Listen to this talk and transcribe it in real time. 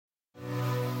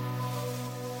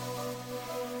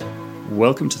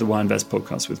Welcome to the Why Invest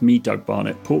podcast with me, Doug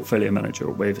Barnett, Portfolio Manager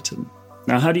at Waverton.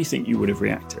 Now, how do you think you would have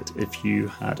reacted if you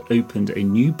had opened a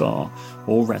new bar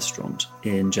or restaurant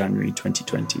in January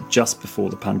 2020, just before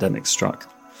the pandemic struck?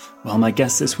 Well, my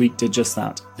guest this week did just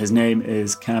that. His name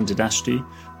is Kam Didashti,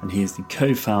 and he is the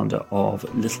co-founder of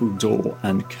Little Door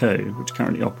 & Co., which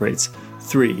currently operates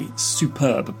 3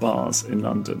 superb bars in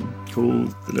London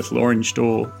called the Little Orange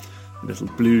Door, the Little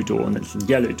Blue Door and the Little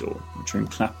Yellow Door, which are in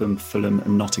Clapham, Fulham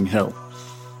and Notting Hill.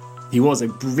 He was a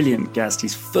brilliant guest.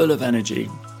 He's full of energy,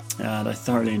 and I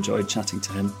thoroughly enjoyed chatting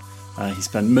to him. He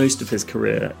spent most of his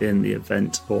career in the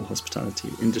event or hospitality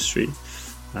industry.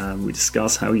 We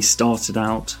discuss how he started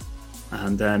out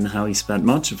and then how he spent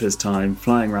much of his time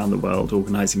flying around the world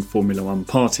organising Formula One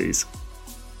parties.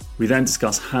 We then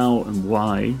discuss how and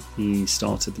why he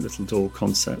started the Little Door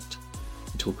concept.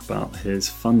 We talk about his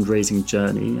fundraising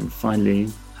journey and finally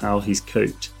how he's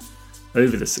coped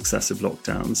over the successive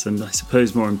lockdowns, and I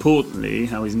suppose more importantly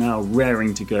how he's now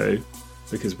raring to go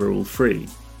because we're all free.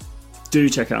 Do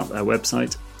check out their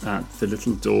website at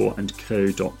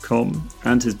thelittledoorandco.com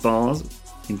and his bars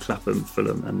in Clapham,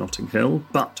 Fulham and Notting Hill.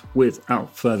 But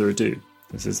without further ado,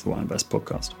 this is the Why Invest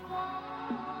podcast.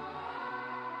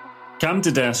 Kam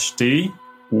Didashti,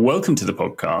 welcome to the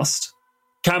podcast.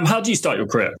 Kam, how did you start your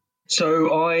career?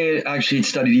 So I actually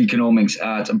studied economics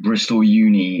at Bristol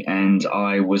Uni, and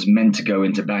I was meant to go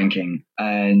into banking.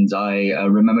 And I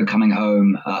remember coming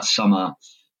home that summer,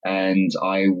 and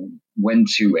I went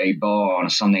to a bar on a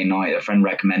Sunday night. A friend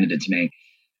recommended it to me,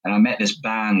 and I met this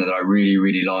band that I really,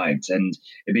 really liked. And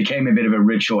it became a bit of a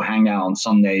ritual hangout. On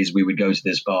Sundays, we would go to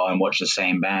this bar and watch the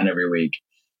same band every week.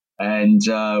 And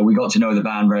we got to know the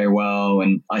band very well.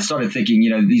 And I started thinking,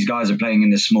 these guys are playing in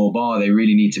this small bar. They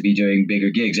really need to be doing bigger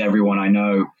gigs. Everyone I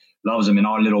know loves them. And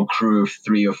our little crew of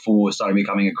 3 or 4 started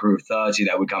becoming a crew of 30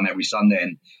 that would come every Sunday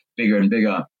and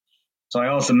bigger. So I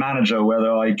asked the manager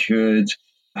whether I could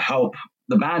help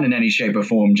the band in any shape or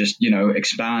form, just,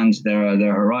 expand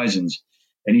their horizons.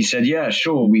 And he said, yeah,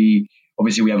 sure. We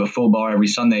have a full bar every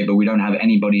Sunday, but we don't have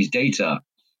anybody's data.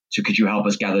 So could you help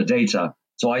us gather data?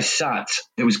 So I sat,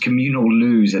 there was communal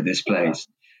loos at this place.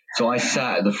 So I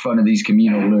sat at the front of these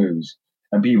communal loos,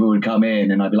 and people would come in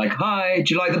and I'd be like, hi,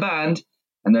 do you like the band?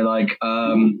 And they're like,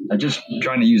 I'm just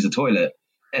trying to use the toilet.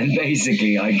 And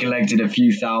basically I collected a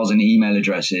few thousand email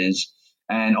addresses.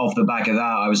 And off the back of that,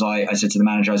 I said to the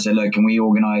manager, I said, look, can we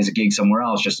organize a gig somewhere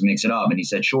else just to mix it up? And he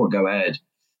said, sure, go ahead.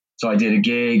 So I did a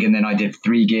gig, and then I did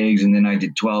 3 gigs, and then I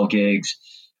did 12 gigs.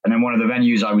 And then one of the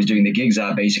venues I was doing the gigs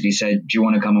at basically said, do you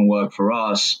want to come and work for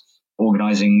us,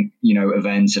 organizing,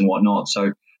 events and whatnot?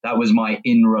 So that was my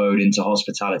inroad into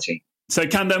hospitality. So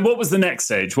Kam, then what was the next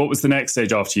stage? What was the next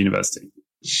stage after university?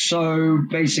 So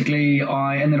basically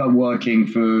I ended up working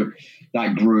for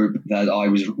that group that I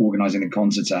was organizing the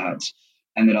concerts at,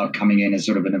 ended up coming in as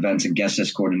sort of an events and guest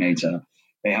list coordinator.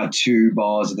 They had 2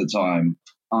 bars at the time.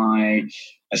 I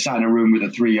sat in a room with the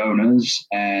 3 owners,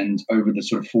 and over the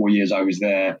sort of 4 years I was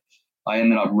there, I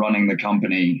ended up running the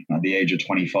company at the age of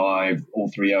 25.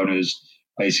 All 3 owners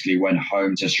basically went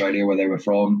home to Australia, where they were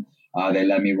from. They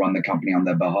let me run the company on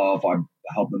their behalf. I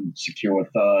helped them secure a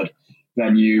 3rd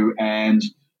venue and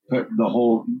put the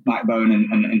whole backbone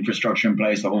and infrastructure in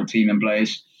place, the whole team in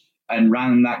place, and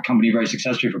ran that company very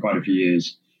successfully for quite a few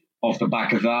years. Off the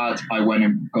back of that, I went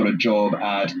and got a job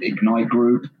at Ignite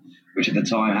Group, which at the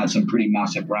time had some pretty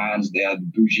massive brands. They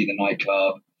had Bougie, the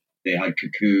nightclub. They had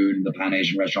Cocoon, the Pan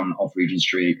Asian restaurant off Regent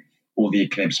Street, all the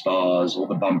Eclipse bars, all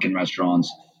the Bumpkin restaurants.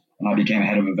 And I became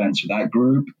head of events for that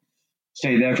group.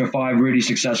 Stayed there for 5 really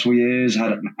successful years,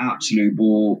 had an absolute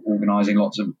ball organizing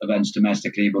lots of events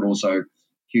domestically, but also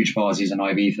huge parties in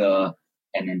Ibiza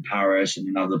and in Paris and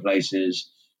in other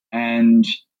places. And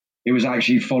it was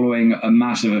actually following a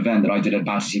massive event that I did at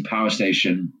Battersea Power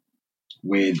Station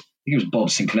with, I think it was Bob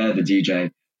Sinclair, the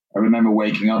DJ. I remember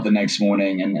waking up the next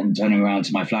morning and turning around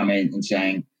to my flatmate and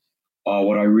saying,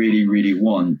 what I really, really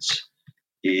want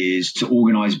is to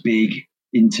organize big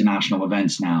international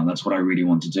events now. That's what I really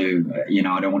want to do. I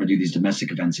don't want to do these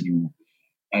domestic events anymore.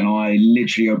 And I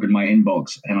literally opened my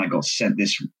inbox and I got sent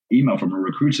this email from a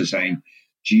recruiter saying,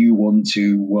 do you want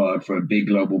to work for a big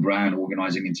global brand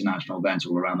organizing international events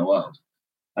all around the world?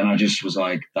 And I just was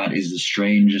like, that is the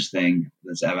strangest thing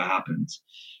that's ever happened.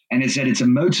 And it said it's a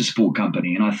motorsport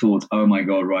company. And I thought, oh my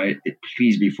God, right,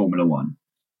 please be Formula One.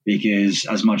 Because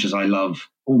as much as I love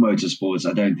all motorsports,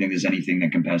 I don't think there's anything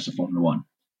that compares to Formula One.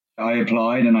 I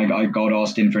applied and I got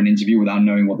asked in for an interview without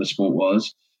knowing what the sport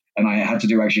was. And I had to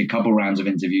do actually a couple rounds of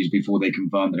interviews before they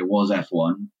confirmed that it was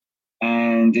F1.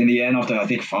 And in the end, after I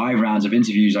think 5 rounds of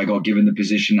interviews, I got given the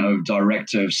position of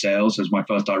director of sales as my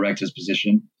first director's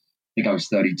position. think I was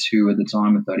 32 at the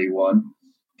time, or 31,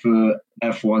 for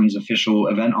F1's official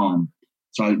event arm.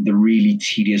 So the really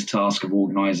tedious task of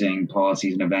organizing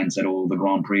parties and events at all the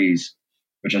Grand Prix,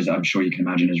 which as I'm sure you can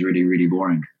imagine is really, really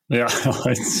boring. Yeah,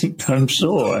 I'm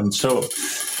sure.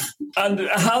 And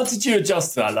how did you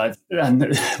adjust to that life?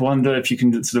 And wonder if you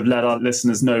can sort of let our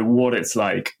listeners know what it's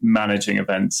like managing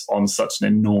events on such an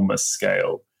enormous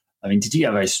scale. I mean, did you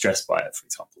get very stressed by it, for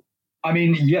example? I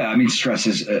mean, yeah, I mean, stress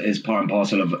is part and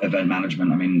parcel of event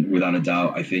management. I mean, without a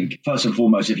doubt, I think first and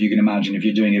foremost, if you can imagine, if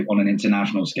you're doing it on an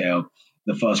international scale,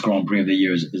 the first Grand Prix of the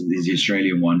year is the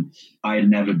Australian one. I had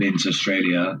never been to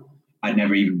Australia. I'd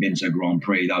never even been to a Grand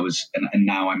Prix. And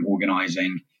now I'm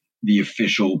organizing the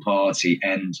official party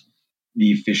and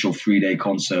the official 3-day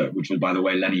concert, which was, by the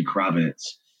way, Lenny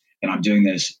Kravitz. And I'm doing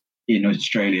this in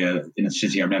Australia, in a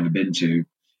city I've never been to,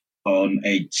 on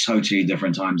a totally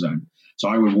different time zone. So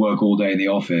I would work all day in the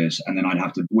office, and then I'd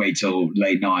have to wait till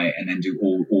late night and then do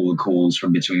all the calls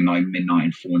from between like midnight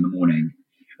and 4 a.m,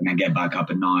 and then get back up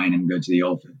at 9 and go to the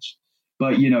office.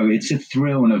 But, it's a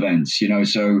thrill in events,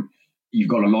 so you've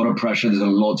got a lot of pressure. There's a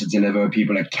lot to deliver.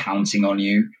 People are counting on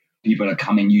you. People are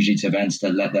coming usually to events to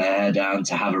let their hair down,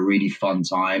 to have a really fun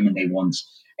time, and they want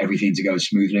everything to go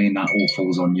smoothly, and that all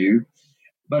falls on you.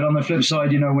 But on the flip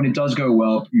side, when it does go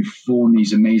well, you form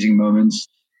these amazing moments.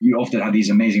 You often have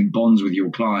these amazing bonds with your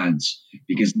clients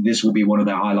because this will be one of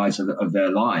the highlights of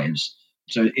their lives.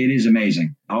 So it is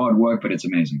amazing. Hard work, but it's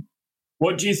amazing.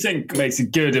 What do you think makes a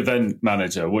good event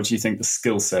manager? What do you think the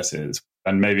skill set is?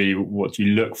 And maybe what you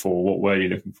look for, what were you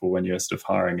looking for when you're sort of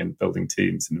hiring and building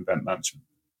teams in event management?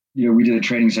 We did a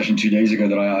training session 2 days ago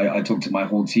that I talked to my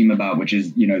whole team about, which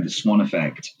is, the swan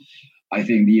effect. I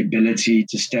think the ability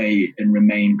to stay and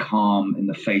remain calm in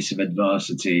the face of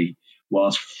adversity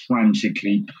whilst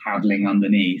frantically paddling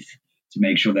underneath to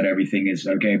make sure that everything is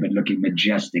okay, but looking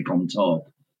majestic on top,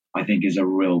 I think is a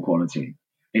real quality.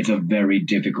 It's a very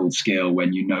difficult skill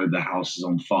when the house is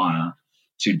on fire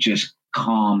to just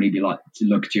calmly be like, to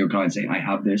look to your client and say, I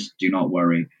have this, do not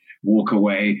worry. Walk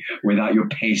away without your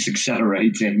pace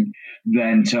accelerating,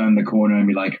 then turn the corner and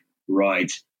be like,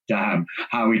 right, damn,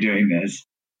 how are we doing this?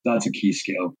 That's a key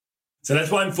skill. So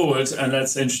let's wind forward and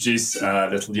let's introduce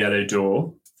Little Yellow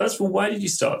Door. First of all, why did you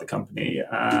start the company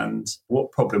and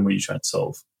what problem were you trying to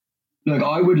solve? Look,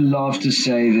 I would love to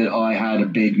say that I had a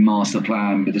big master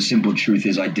plan, but the simple truth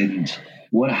is I didn't.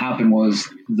 What happened was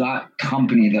that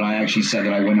company that I actually said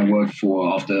that I went to work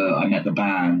for after I met the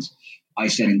band, I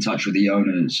stayed in touch with the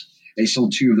owners. They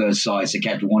sold 2 of their sites. They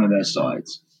kept one of their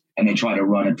sites, and they tried to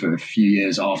run it for a few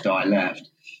years after I left.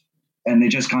 And they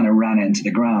just kind of ran it into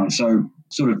the ground. So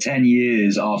sort of 10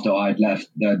 years after I'd left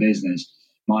their business,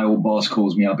 my old boss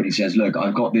calls me up and he says, look,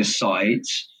 I've got this site.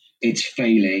 It's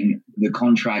failing. The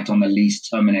contract on the lease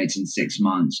terminates in 6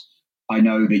 months. I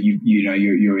know that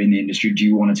you're in the industry. Do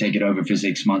you want to take it over for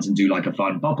 6 months and do like a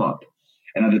fun pop-up?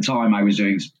 And at the time I was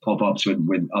doing pop-ups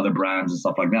with other brands and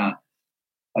stuff like that.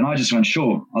 And I just went,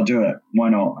 sure, I'll do it. Why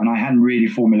not? And I hadn't really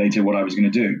formulated what I was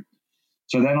going to do.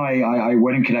 So then I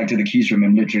went and collected the keys from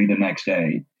him literally the next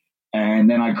day. And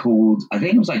then I called, I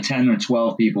think it was like 10 or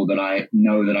 12 people that I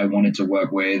know that I wanted to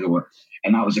work with,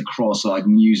 and that was across like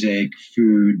music,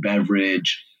 food,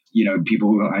 beverage,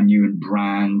 people who I knew in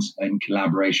brands and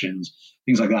collaborations,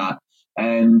 things like that.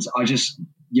 And I just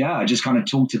kind of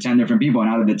talked to 10 different people. And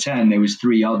out of the 10, there was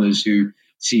 3 others who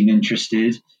seemed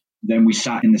interested. Then we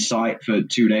sat in the site for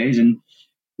 2 days and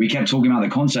we kept talking about the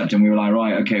concept, and we were like,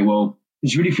 right, okay, well,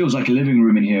 this really feels like a living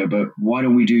room in here, but why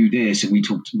don't we do this? And we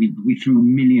threw a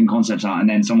million concepts out, and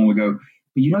then someone would go,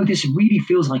 but this really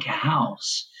feels like a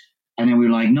house. And then we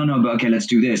were like, no, but okay, let's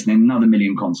do this. And then another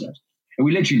million concepts. And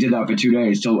we literally did that for 2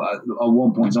 days. So at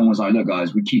one point, someone was like, look,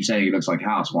 guys, we keep saying it looks like a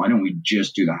house. Why don't we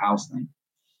just do the house thing?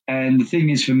 And the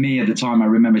thing is, for me at the time, I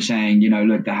remember saying,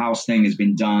 look, the house thing has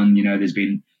been done. There's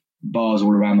been bars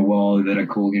all around the world that are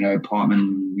called,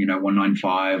 apartment,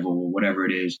 195 or whatever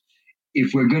it is.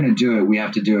 If we're going to do it, we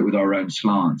have to do it with our own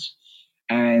slants.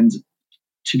 And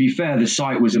to be fair, the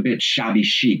site was a bit shabby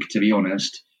chic, to be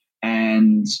honest.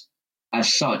 And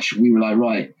as such, we were like,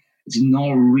 right, it's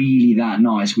not really that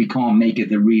nice. We can't make it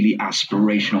the really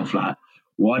aspirational flat.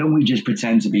 Why don't we just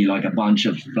pretend to be like a bunch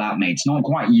of flatmates, not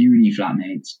quite uni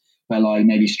flatmates, but like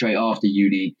maybe straight after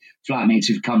uni, flatmates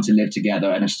who've come to live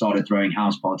together and have started throwing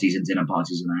house parties and dinner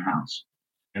parties in their house.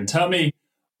 And tell me,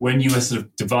 when you were sort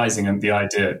of devising the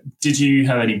idea, did you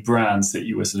have any brands that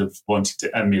you were sort of wanting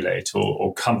to emulate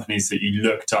or companies that you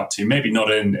looked up to, maybe not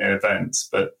in events,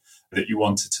 but that you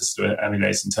wanted to sort of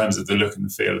emulate in terms of the look and the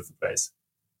feel of the place?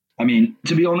 I mean,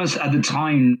 to be honest, at the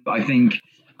time, I think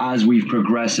as we've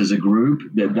progressed as a group,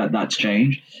 that's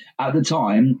changed. At the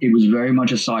time, it was very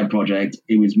much a side project.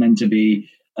 It was meant to be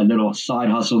a little side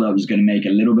hustle that was going to make a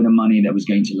little bit of money that was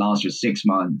going to last for 6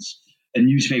 months. A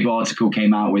newspaper article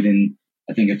came out within,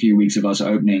 I think, a few weeks of us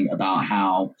opening about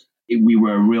how we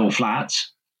were a real flat,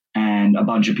 and a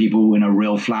bunch of people in a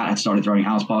real flat had started throwing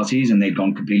house parties and they'd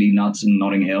gone completely nuts in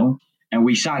Notting Hill. And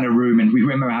we sat in a room and we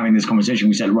remember having this conversation.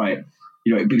 We said, right,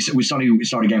 we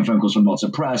started getting phone calls from lots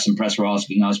of press, and press were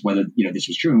asking us whether, this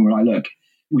was true. And we're like, look,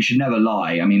 we should never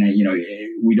lie. I mean,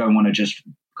 we don't want to just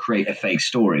create a fake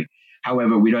story.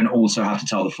 However, we don't also have to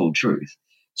tell the full truth.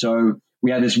 So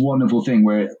we had this wonderful thing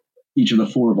where each of the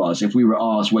four of us, if we were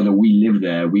asked whether we live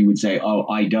there, we would say, oh,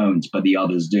 I don't, but the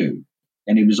others do.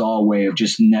 And it was our way of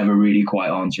just never really quite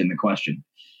answering the question.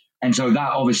 And so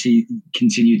that obviously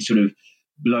continued sort of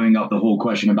blowing up the whole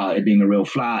question about it being a real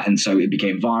flat. And so it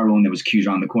became viral and there was queues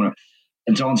around the corner.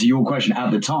 And to answer your question,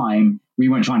 at the time, we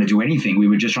weren't trying to do anything. We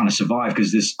were just trying to survive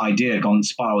because this idea had gone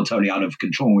spiraled totally out of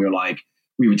control. We were like,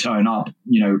 we would turn up,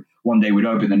 one day we'd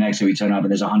open, the next day we turn up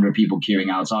and there's 100 people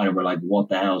queuing outside and we're like, what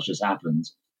the hell's just happened?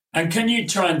 And can you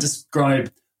try and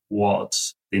describe what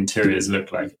the interiors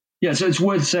look like? Yeah, so it's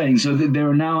worth saying. So there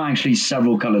are now actually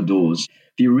several colored doors.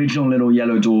 The original little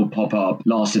yellow door pop-up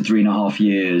lasted 3.5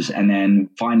 years. And then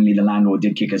finally the landlord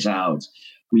did kick us out.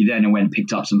 We then went and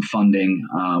picked up some funding,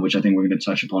 which I think we're going to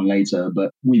touch upon later.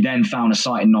 But we then found a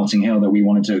site in Notting Hill that we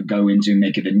wanted to go into and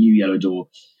make it a new yellow door.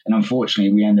 And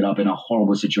unfortunately, we ended up in a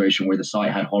horrible situation where the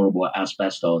site had horrible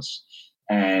asbestos.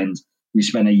 And we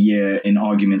spent a year in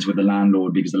arguments with the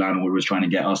landlord because the landlord was trying to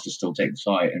get us to still take the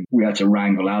site. And we had to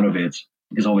wrangle out of it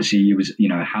because obviously it was,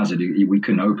 a hazard. We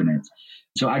couldn't open it.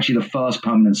 So actually the first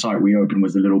permanent site we opened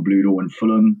was the Little Blue Door in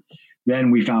Fulham.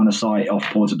 Then we found a site off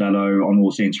Portobello on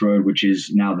All Saints Road, which is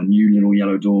now the new Little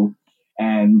Yellow Door.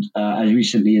 And as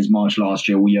recently as March last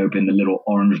year, we opened the Little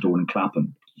Orange Door in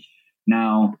Clapham.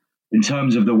 Now, in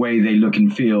terms of the way they look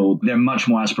and feel, they're much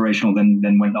more aspirational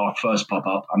than when our first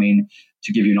pop-up. I mean,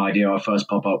 to give you an idea, our first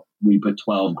pop-up, we put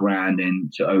 12 grand in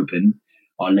to open.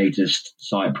 Our latest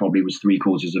site probably was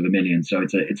 $750,000. So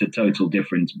it's a total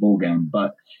different ballgame.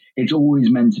 But it's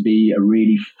always meant to be a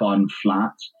really fun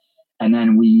flat. And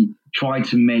then we try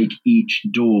to make each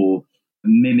door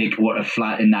mimic what a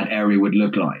flat in that area would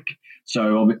look like.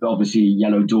 So obviously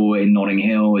Yellow Door in Notting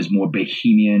Hill is more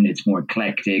bohemian, it's more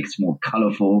eclectic, it's more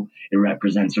colourful. It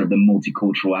represents sort of the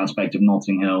multicultural aspect of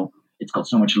Notting Hill. It's got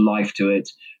so much life to it.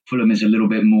 Fulham is a little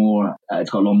bit more, it's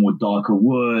got a lot more darker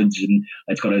woods, and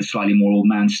it's got a slightly more old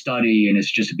man study, and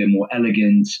it's just a bit more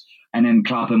elegant. And then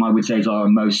Clapham, I would say, is our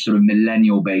most sort of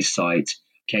millennial-based site,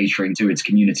 catering to its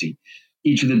community.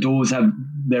 Each of the doors have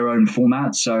their own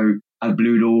format. So at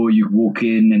Blue Door, you walk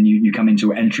in and you come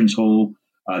into an entrance hall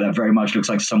that very much looks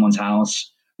like someone's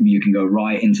house. You can go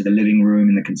right into the living room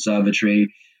and the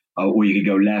conservatory, or you could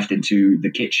go left into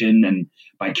the kitchen. And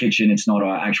by kitchen, it's not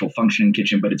our actual functioning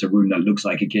kitchen, but it's a room that looks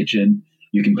like a kitchen.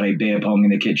 You can play beer pong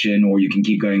in the kitchen, or you can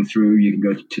keep going through. You can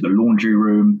go to the laundry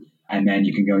room, and then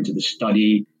you can go into the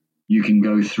study. You can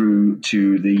go through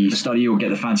to the study or get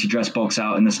the fancy dress box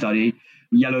out in the study.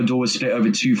 Yellow Door is split over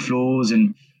 2 floors,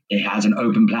 and it has an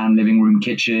open plan living room,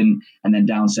 kitchen, and then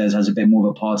downstairs has a bit more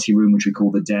of a party room, which we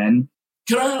call the den.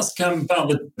 Can I ask about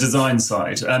the design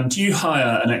side? Do you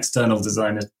hire an external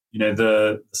designer?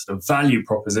 The sort of value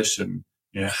proposition,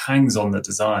 hangs on the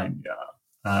design.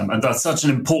 Yeah. And that's such an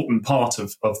important part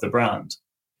of the brand.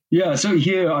 Yeah. So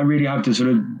here I really have to sort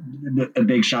of a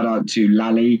big shout out to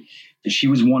Lally. She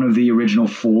was one of the original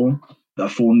 4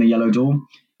 that formed the Yellow Door.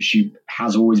 She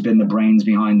has always been the brains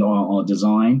behind our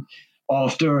design.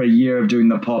 After a year of doing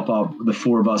the pop-up, the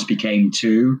 4 of us became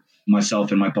 2, myself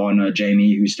and my partner,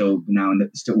 Jamie, who's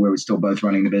we're still both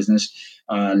running the business.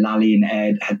 Lally and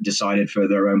Ed had decided for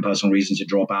their own personal reasons to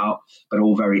drop out, but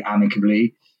all very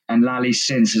amicably. And Lally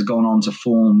since has gone on to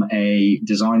form a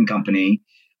design company,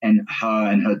 and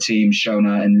her team,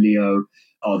 Shona and Leo,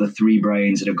 are the 3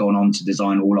 brains that have gone on to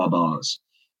design all our bars.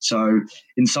 So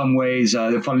in some ways,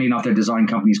 funnily enough, their design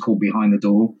company is called Behind the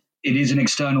Door. It is an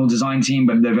external design team,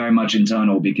 but they're very much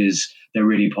internal because they're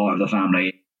really part of the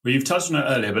family. Well, you've touched on it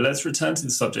earlier, but let's return to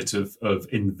the subject of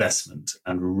investment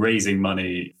and raising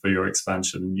money for your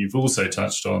expansion. You've also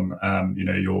touched on,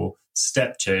 your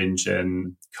step change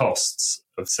in costs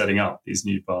of setting up these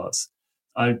new bars.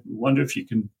 I wonder if you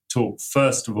can talk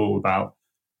first of all about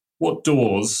what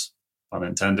doors, pun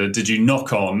intended, did you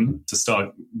knock on to start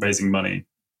raising money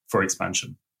for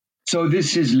expansion? So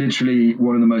this is literally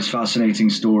one of the most fascinating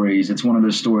stories. It's one of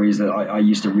those stories that I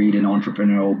used to read in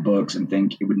entrepreneurial books and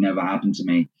think it would never happen to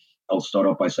me. I'll start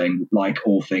off by saying, like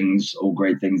all things, all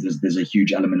great things, there's a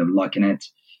huge element of luck in it.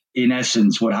 in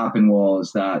essence, what happened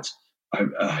was that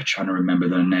I'm trying to remember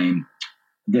their name.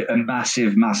 A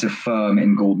massive firm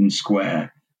in Golden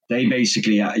Square. They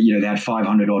basically, they had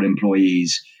 500 odd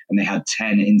employees and they had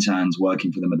 10 interns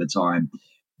working for them at the time.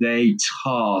 They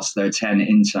tasked their 10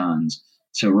 interns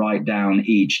to write down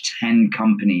each 10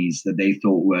 companies that they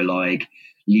thought were like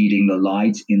leading the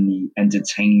light in the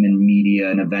entertainment, media,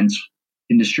 and events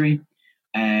industry.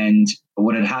 And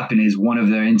what had happened is one of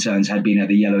their interns had been at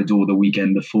the Yellow Door the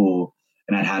weekend before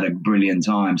and had a brilliant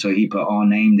time. So he put our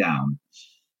name down.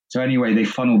 So anyway, they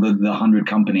funneled the 100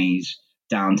 companies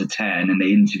down to 10 and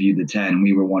they interviewed the 10.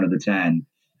 We were one of the 10.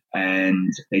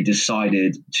 And they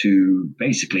decided to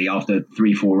basically, after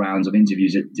 3-4 rounds of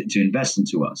interviews, to invest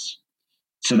into us.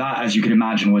 So that, as you can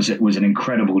imagine, was an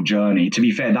incredible journey. To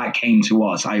be fair, that came to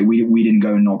us. We didn't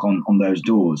go knock on those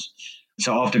doors.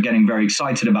 So after getting very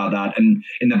excited about that, and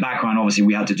in the background, obviously,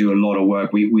 we had to do a lot of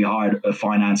work. We hired a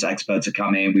finance expert to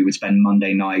come in. We would spend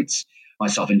Monday nights.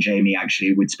 Myself and Jamie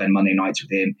actually would spend Monday nights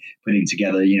with him, putting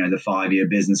together, the 5-year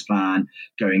business plan,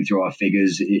 going through our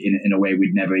figures in a way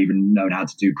we'd never even known how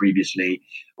to do previously,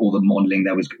 all the modeling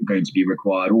that was going to be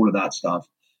required, all of that stuff.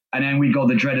 And then we got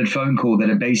the dreaded phone call that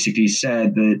had basically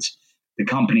said that the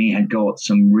company had got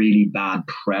some really bad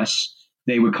press.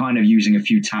 They were kind of using a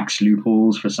few tax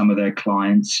loopholes for some of their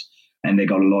clients, and they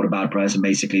got a lot of bad press. And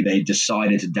basically, they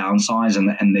decided to downsize,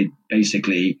 and they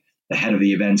basically, the head of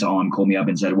the event arm called me up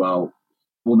and said, well,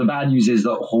 the bad news is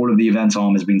that the whole of the event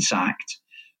arm has been sacked.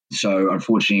 So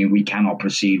unfortunately, we cannot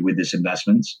proceed with this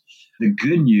investment. The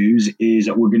good news is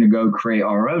that we're going to go create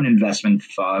our own investment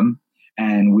firm,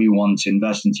 and we want to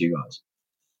invest into you guys.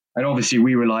 And obviously,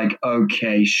 we were like,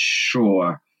 okay,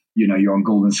 sure. You're on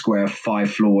Golden Square,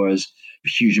 5 floors, a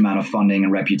huge amount of funding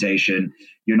and reputation.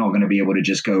 You're not going to be able to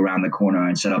just go around the corner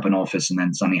and set up an office and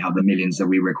then suddenly have the millions that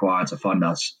we require to fund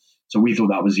us. So we thought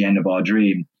that was the end of our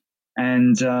dream.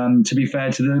 And to be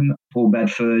fair to them, Paul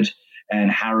Bedford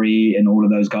and Harry and all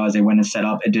of those guys, they went and set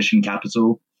up Addition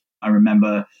Capital. I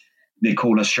remember they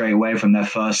called us straight away from their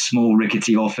first small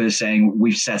rickety office saying,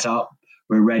 we've set up,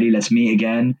 we're ready, let's meet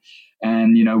again.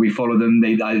 And, we followed them.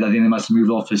 I think they must have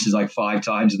moved offices like 5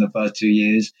 times in the first 2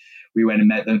 years. We went and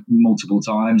met them multiple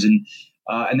times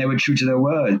and they were true to their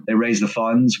word. They raised the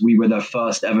funds. We were their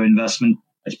first ever investment.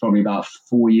 It's probably about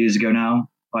 4 years ago now,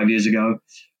 5 years ago.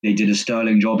 They did a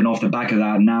sterling job, and off the back of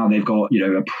that, now they've got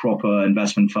a proper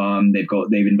investment firm. They've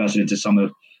invested into some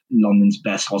of London's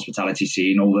best hospitality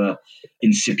scene, all the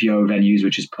Incipio venues,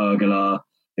 which is Pergola.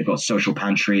 They've got Social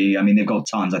Pantry. I mean, they've got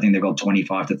tons. I think they've got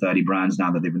 25 to 30 brands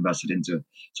now that they've invested into.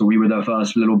 So we were their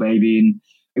first little baby, and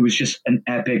it was just an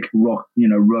epic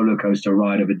roller coaster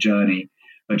ride of a journey,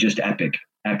 but just epic.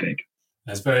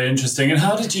 That's very interesting. And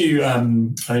how did you,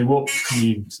 what can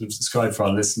you sort of describe for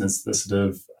our listeners, the sort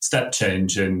of step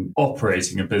change in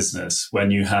operating a business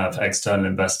when you have external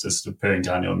investors sort of peering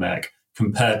down your neck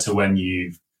compared to when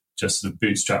you've just sort of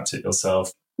bootstrapped it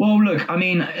yourself? Well, look, I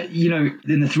mean,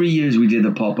 in the 3 years we did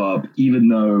the pop-up, even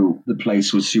though the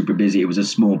place was super busy, it was a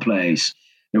small place.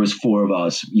 There was 4 of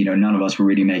us, none of us were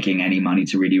really making any money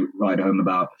to really write home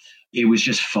about. It was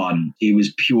just fun. It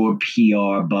was pure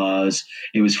PR buzz.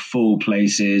 It was full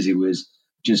places. It was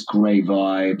just great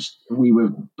vibes. We were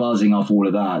buzzing off all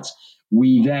of that.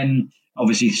 We then,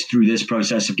 obviously, through this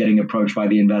process of getting approached by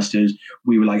the investors,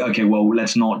 we were like, okay, well,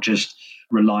 let's not just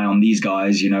rely on these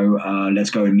guys, let's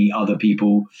go and meet other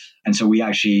people. And so we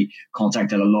actually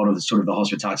contacted a lot of the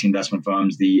hospitality investment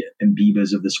firms, the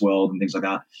Embebas of this world and things like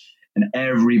that. And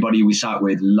everybody we sat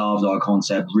with loved our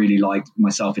concept, really liked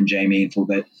myself and Jamie, and thought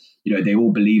that, they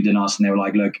all believed in us. And they were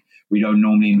like, look, we don't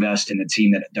normally invest in a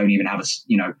team that don't even have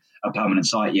a permanent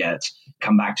site yet.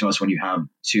 Come back to us when you have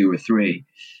 2 or 3.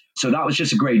 So that was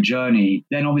just a great journey.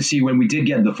 Then obviously when we did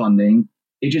get the funding,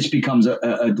 it just becomes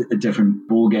a different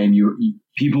ball game.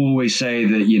 People always say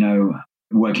that,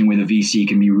 working with a VC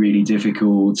can be really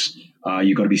difficult.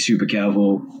 You've got to be super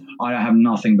careful. I have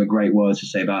nothing but great words to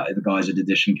say about the guys at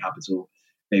Addition Capital.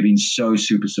 They've been so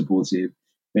super supportive.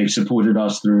 They've supported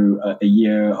us through a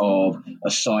year of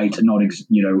a site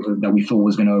that we thought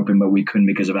was going to open, but we couldn't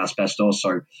because of asbestos.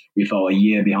 So we fell a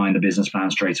year behind the business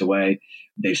plan straight away.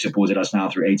 They've supported us now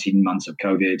through 18 months of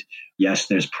COVID. Yes,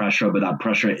 there's pressure, but that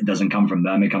pressure, it doesn't come from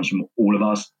them. It comes from all of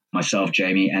us, myself,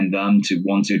 Jamie, and them, to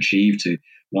want to achieve, to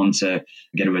want to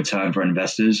get a return for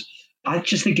investors. I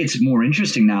just think it's more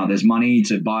interesting now. There's money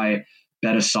to buy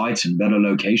better sites and better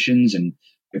locations. And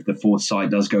if the 4th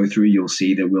site does go through, you'll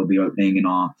see that we'll be opening in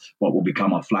what will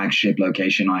become our flagship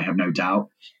location. I have no doubt.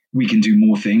 We can do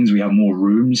more things. We have more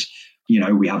rooms.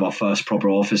 We have our first proper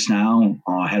office now.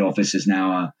 Our head office is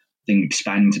now,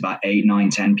 expanding to about 8, 9,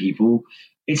 10 people.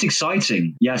 It's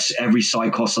exciting. Yes, every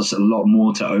site costs us a lot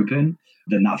more to open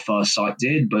than that first site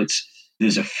did, but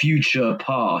there's a future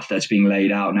path that's being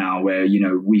laid out now where,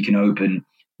 we can open,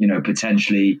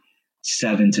 potentially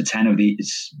 7 to 10 of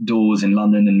these doors in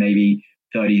London and maybe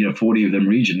 30 to 40 of them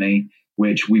regionally,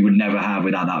 which we would never have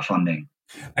without that funding.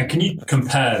 And can you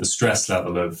compare the stress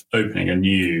level of opening a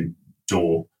new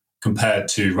door compared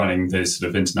to running those sort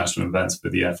of international events for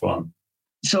the F1?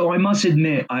 So I must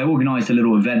admit, I organised a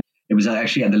little event. It was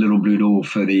actually at the Little Blue Door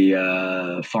for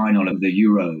the final of the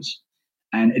Euros.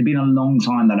 And it'd been a long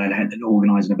time that I'd had to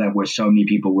organise an event where so many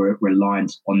people were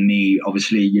reliant on me.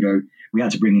 Obviously, we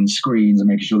had to bring in screens and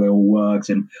making sure they all worked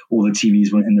and all the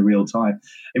TVs went in the real time.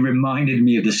 It reminded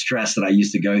me of the stress that I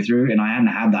used to go through, and I hadn't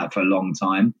had that for a long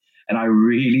time. And I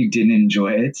really didn't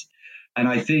enjoy it. And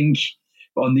I think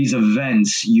on these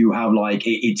events, you have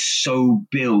it's so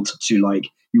built to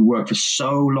you work for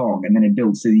so long, and then it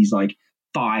builds to these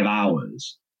 5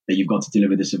 hours that you've got to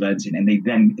deliver this event in. And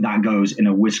then that goes in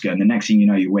a whisker. And the next thing you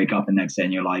know, you wake up the next day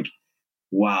and you're like,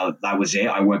 wow, that was it.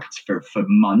 I worked for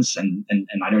months and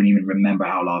I don't even remember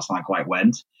how last night quite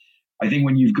went. I think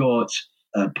when you've got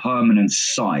a permanent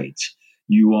site,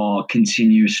 you are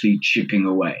continuously chipping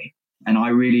away. And I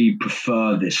really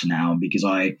prefer this now because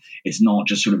it's not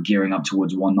just sort of gearing up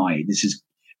towards one night. This is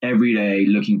every day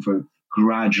looking for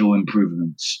gradual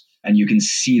improvements. And you can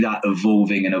see that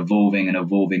evolving and evolving and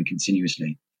evolving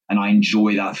continuously. And I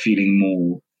enjoy that feeling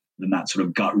more than that sort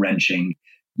of gut-wrenching,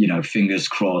 fingers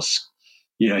crossed,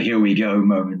 here we go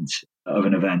moment of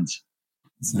an event.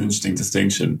 It's an interesting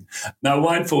distinction. Now,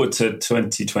 wind forward to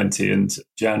 2020 and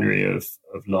January of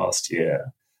last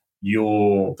year.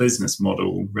 Your business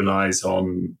model relies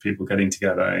on people getting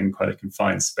together in quite a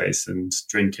confined space and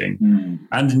drinking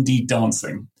and indeed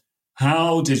dancing.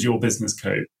 How did your business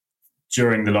cope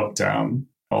during the lockdown,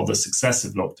 or the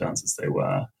successive lockdowns as they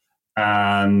were?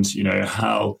 And,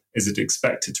 how is it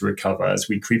expected to recover as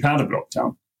we creep out of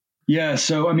lockdown? Yeah,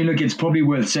 so, look, it's probably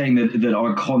worth saying that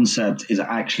our concept is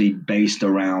actually based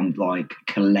around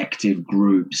collective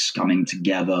groups coming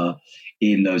together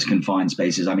in those confined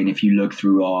spaces. If you look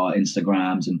through our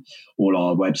Instagrams and all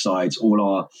our websites, all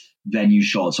our venue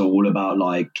shots are all about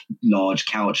large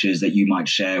couches that you might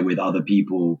share with other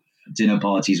people, dinner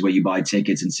parties where you buy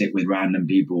tickets and sit with random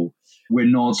people. We're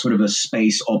not sort of a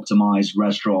space optimized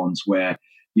restaurant where,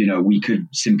 we could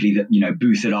simply,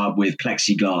 booth it up with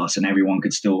plexiglass and everyone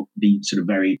could still be sort of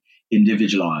very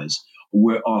individualized.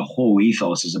 Our whole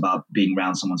ethos is about being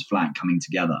around someone's flat, coming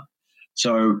together.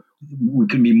 So we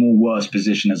couldn't be more worse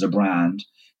positioned as a brand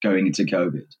going into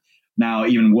COVID. Now,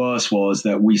 even worse was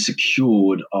that we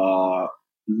secured our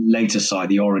later site,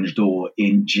 the Orange Door,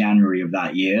 in January of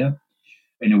that year.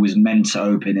 And it was meant to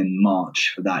open in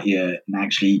March of that year. And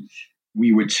actually,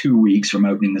 we were 2 weeks from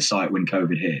opening the site when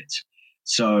COVID hit.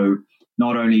 So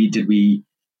not only did we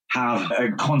have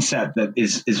a concept that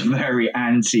is very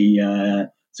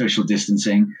anti-social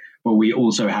distancing, but we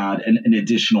also had an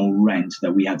additional rent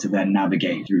that we had to then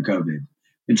navigate through COVID.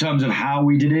 In terms of how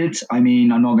we did it, I'm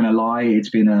not going to lie,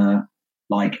 it's been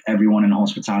like everyone in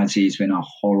hospitality, it's been a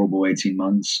horrible 18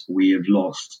 months. We have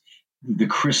lost. The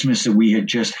Christmas that we had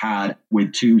just had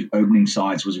with 2 opening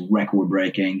sites was record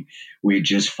breaking. We had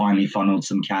just finally funneled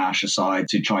some cash aside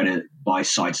to try to buy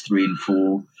sites 3 and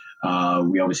 4.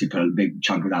 We obviously put a big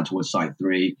chunk of that towards site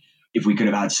 3. If we could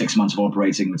have had 6 months of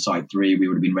operating with site 3, we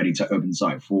would have been ready to open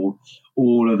site 4.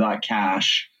 All of that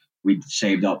cash we'd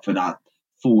saved up for that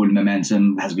forward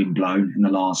momentum has been blown in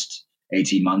the last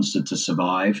 18 months to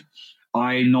survive.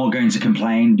 I'm not going to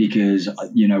complain because,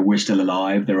 we're still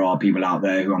alive. There are people out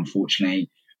there who unfortunately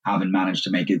haven't managed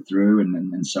to make it through.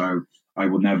 And so I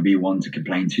will never be one to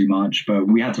complain too much, but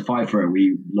we had to fight for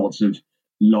it. Lots of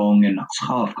long and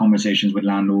tough conversations with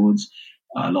landlords,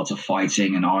 lots of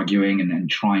fighting and arguing and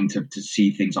trying to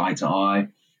see things eye to eye.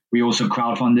 We also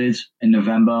crowdfunded in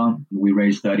November. We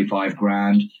raised 35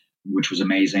 grand, which was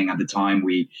amazing. At the time,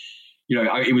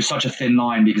 it was such a thin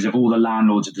line because if all the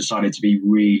landlords had decided to be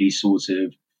really sort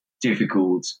of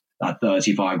difficult, that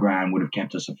 35 grand would have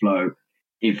kept us afloat.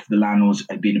 If the landlords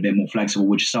had been a bit more flexible,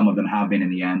 which some of them have been in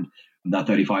the end, that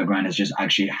 35 grand has just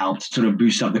actually helped sort of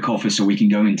boost up the coffers so we can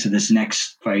go into this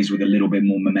next phase with a little bit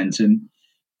more momentum.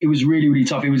 It was really, really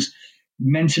tough. It was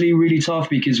mentally really tough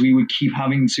because we would keep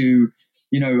having to,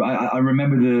 I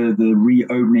remember the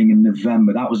reopening in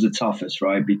November. That was the toughest,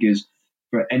 right? Because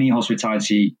for any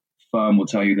hospitality firm will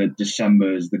tell you that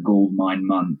December is the gold mine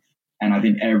month. And I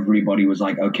think everybody was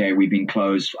like, okay, we've been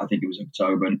closed. I think it was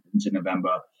October into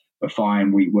November, but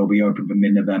fine. We will be open for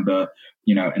mid-November,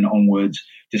 and onwards.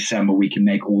 December, we can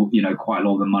make quite a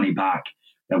lot of the money back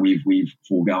that we've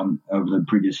foregone over the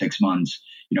previous 6 months.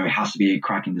 It has to be a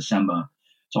crack in December.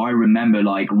 So I remember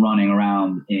like running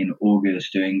around in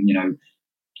August doing,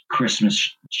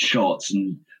 Christmas shots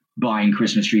and buying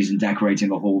Christmas trees and decorating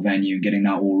the whole venue and getting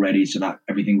that all ready so that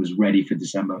everything was ready for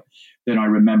December. Then I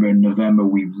remember in November,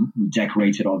 we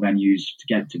decorated our venues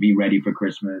to be ready for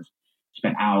Christmas,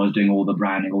 spent hours doing all the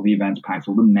branding, all the events packs,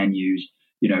 all the menus,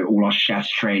 all our chefs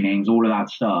trainings, all of that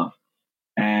stuff,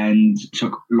 and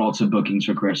took lots of bookings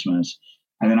for Christmas.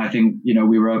 And then I think,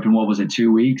 we were open,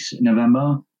 2 weeks in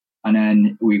November, and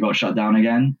then we got shut down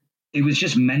again. It was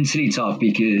just mentally tough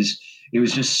because it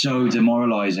was just so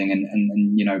demoralizing.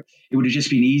 And it would have just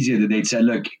been easier that they'd said,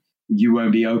 look, you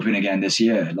won't be open again this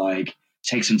year. Like,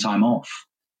 take some time off.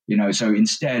 So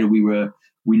instead we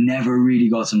never really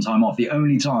got some time off. The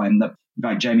only time that, in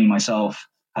fact, Jamie and myself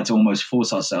had to almost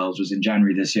force ourselves was in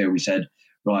January this year. We said,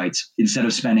 right, instead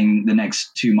of spending the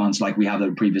next 2 months like we have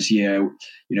the previous year,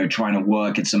 trying to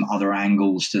work at some other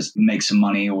angles to make some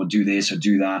money or do this or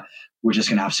do that, we're just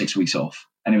going to have 6 weeks off.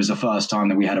 And it was the first time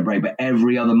that we had a break. But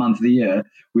every other month of the year,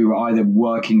 we were either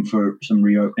working for some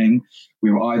reopening,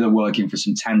 we were either working for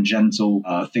some tangential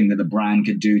thing that the brand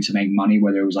could do to make money,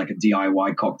 whether it was like a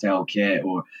DIY cocktail kit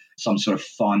or some sort of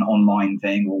fun online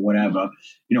thing or whatever.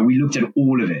 We looked at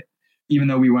all of it. Even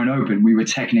though we weren't open, we were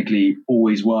technically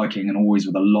always working and always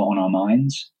with a lot on our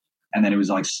minds. And then it was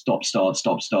like stop, start,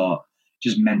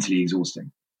 just mentally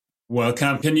exhausting. Well,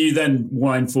 Cam, can you then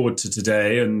wind forward to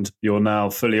today, and you're now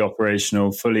fully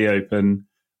operational, fully open?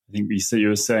 I think you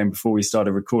were saying before we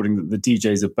started recording that the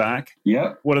DJs are back.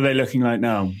 Yeah. What are they looking like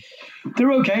now?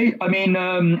 They're okay. I mean,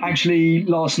 actually,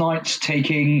 last night's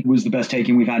taking was the best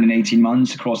taking we've had in 18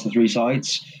 months across the 3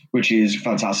 sites, which is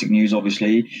fantastic news,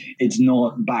 obviously. It's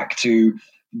not back to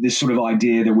this sort of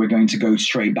idea that we're going to go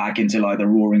straight back into like the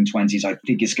roaring 20s. I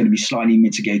think it's going to be slightly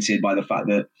mitigated by the fact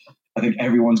that I think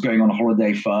everyone's going on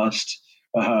holiday first.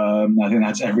 I think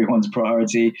that's everyone's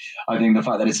priority. I think the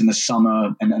fact that it's in the summer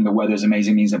and the weather's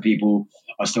amazing means that people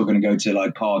are still going to go to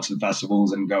like parks and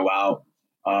festivals and go out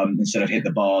instead of hit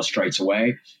the bar straight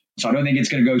away. So I don't think it's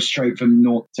going to go straight from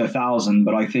 0 to 1,000,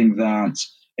 but I think that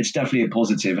it's definitely a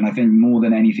positive. And I think more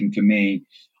than anything for me,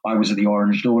 I was at the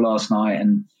Orange Door last night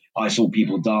and I saw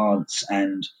people dance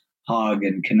and hug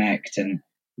and connect. And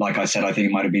like I said, I think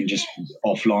it might have been just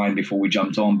offline before we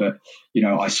jumped on, but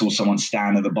I saw someone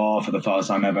stand at the bar for the first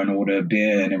time ever and order a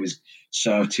beer, and it was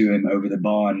served to him over the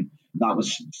bar. And that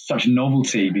was such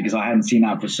novelty because I hadn't seen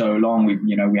that for so long. We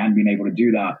hadn't been able to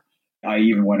do that. I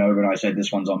even went over and I said,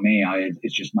 this one's on me.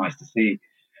 It's just nice to see.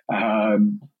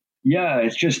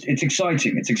 It's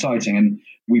exciting. It's exciting. And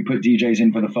we put DJs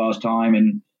in for the first time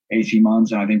in 18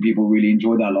 months. And I think people really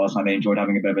enjoyed that last night. They enjoyed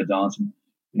having a bit of a dance. And,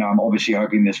 I'm obviously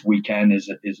hoping this weekend is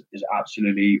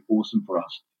absolutely awesome for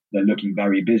us. They're looking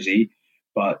very busy,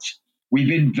 but we've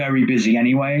been very busy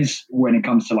anyways when it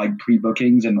comes to like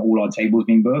pre-bookings and all our tables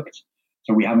being booked.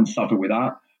 So we haven't suffered with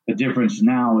that. The difference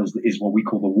now is what we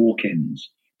call the walk-ins.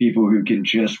 People who can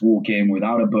just walk in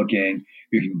without a booking,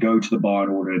 who can go to the bar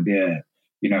and order a beer.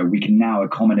 We can now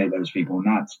accommodate those people. And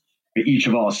that's for each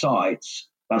of our sites,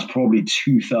 that's probably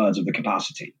 2/3 of the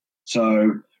capacity.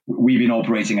 So we've been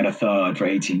operating at 1/3 for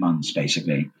 18 months,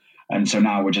 basically. And so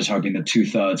now we're just hoping that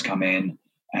 2/3 come in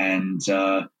and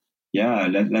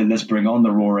let's bring on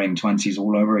the roaring 20s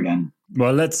all over again.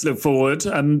 Well, let's look forward.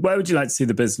 Where would you like to see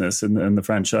the business and the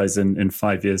franchise in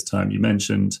 5 years' time? You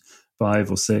mentioned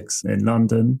 5 or 6 in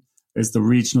London. Is the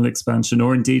regional expansion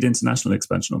or indeed international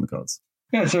expansion on the cards?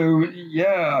 Yeah, so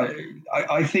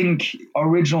I think our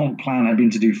original plan had been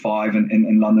to do 5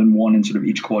 in London, 1 in sort of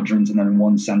each quadrant and then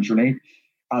 1 centrally.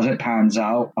 As it pans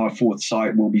out, our 4th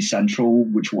site will be central,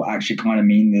 which will actually kind of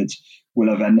mean that we'll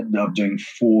have ended up doing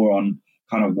 4 on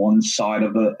kind of one side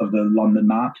of the London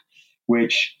map,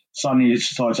 which suddenly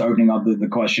starts opening up the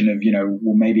question of,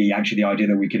 maybe actually the idea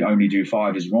that we could only do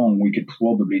 5 is wrong. We could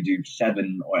probably do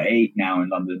 7 or 8 now in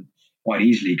London quite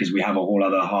easily because we have a whole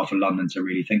other half of London to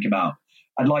really think about.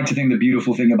 I'd like to think the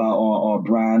beautiful thing about our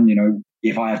brand,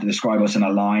 if I have to describe us in a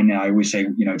line, I always say,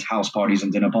 it's house parties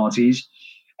and dinner parties.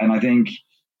 And I think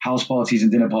house parties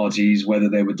and dinner parties, whether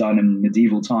they were done in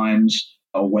medieval times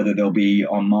or whether they'll be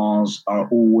on Mars, are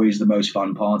always the most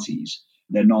fun parties.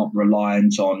 They're not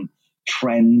reliant on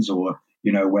trends or,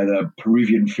 whether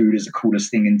Peruvian food is the coolest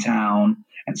thing in town.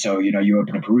 And so, you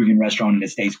open a Peruvian restaurant and it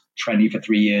stays trendy for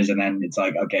 3 years and then it's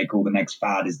like, okay, cool, the next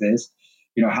fad is this.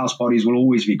 House parties will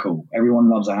always be cool. Everyone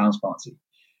loves a house party.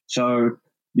 So,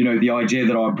 the idea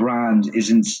that our brand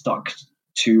isn't stuck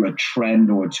to a trend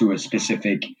or to a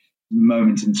specific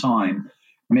moment in time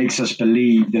makes us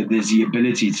believe that there's the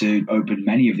ability to open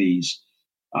many of these.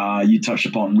 You touched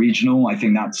upon regional. I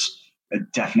think that's a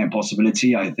definite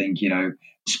possibility. I think,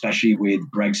 especially with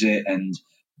Brexit and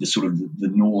the sort of the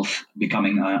North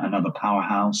becoming another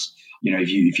powerhouse.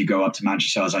 If you go up to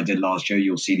Manchester, as I did last year,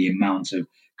 you'll see the amount of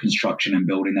construction and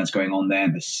building that's going on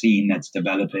there, the scene that's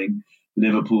developing.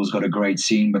 Liverpool's got a great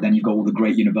scene, but then you've got all the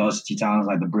great university towns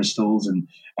like the Bristols and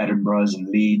Edinburghs and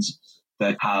Leeds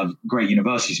that have great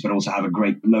universities, but also have a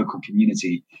great local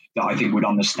community that I think would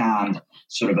understand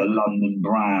sort of a London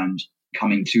brand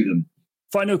coming to them.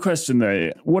 Final question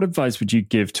though, what advice would you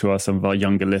give to some of our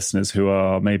younger listeners who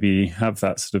are maybe have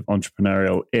that sort of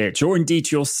entrepreneurial itch, or indeed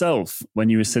to yourself when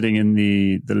you were sitting in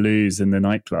the loos in the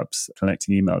nightclubs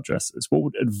collecting email addresses?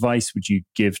 What advice would you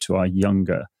give to our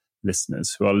younger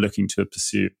listeners who are looking to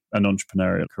pursue an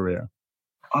entrepreneurial career?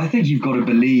 I think you've got to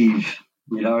believe,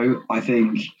 I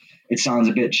think it sounds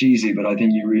a bit cheesy, but I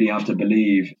think you really have to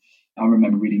believe. I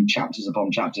remember reading chapters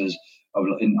upon chapters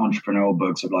in entrepreneurial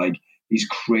books of like these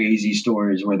crazy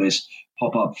stories where this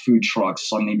pop-up food truck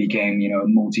suddenly became, a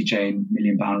multi-chain £1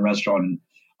 million restaurant.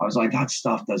 I was like, that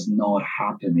stuff does not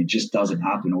happen. It just doesn't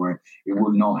happen, or it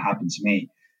will not happen to me.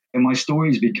 And my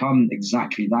stories become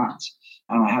exactly that.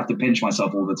 And I have to pinch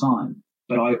myself all the time.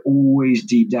 But I always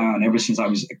deep down, ever since I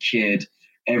was a kid,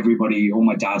 everybody, all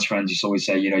my dad's friends used to always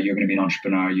say, you're going to be an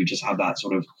entrepreneur. You just have that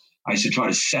sort of, I used to try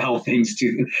to sell things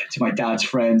to my dad's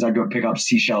friends. I'd go pick up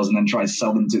seashells and then try to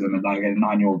sell them to them as like a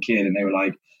 9-year-old kid. And they were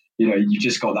like, you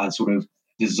just got that sort of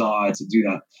desire to do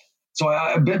that.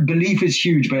 So belief is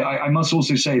huge, but I must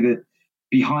also say that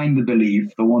behind the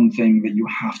belief, the one thing that you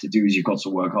have to do is you've got to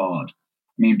work hard.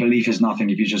 I mean, belief is nothing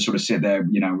if you just sort of sit there,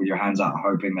 with your hands out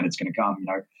hoping that it's going to come.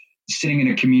 Sitting in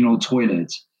a communal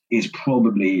toilet is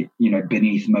probably,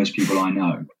 beneath most people I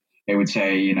know. They would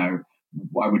say, I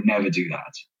would never do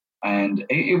that. And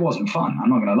it wasn't fun. I'm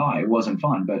not going to lie. It wasn't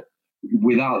fun. But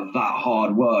without that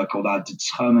hard work or that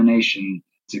determination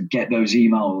to get those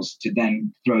emails, to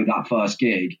then throw that first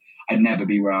gig, I'd never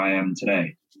be where I am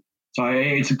today. So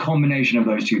it's a combination of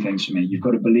those two things for me. You've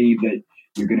got to believe that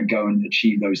you're going to go and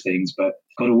achieve those things, but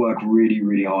got to work really,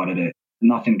 really hard at it.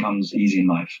 Nothing comes easy in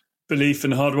life. Belief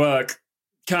and hard work.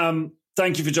 Cam,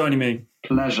 thank you for joining me.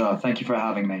 Pleasure. Thank you for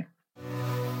having me.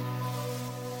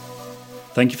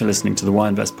 Thank you for listening to the Why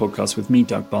Invest podcast with me,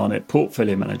 Doug Barnett,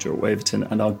 portfolio manager at Waverton,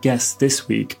 and our guest this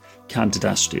week, Cam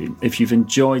Tedashti. If you've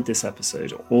enjoyed this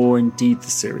episode or indeed the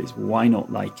series, why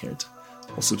not like it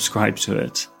or subscribe to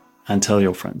it and tell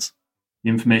your friends? The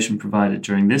information provided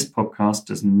during this podcast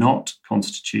does not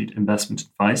constitute investment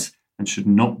advice and should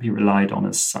not be relied on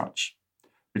as such.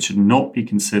 It should not be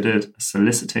considered a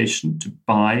solicitation to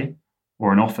buy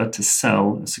or an offer to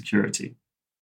sell a security.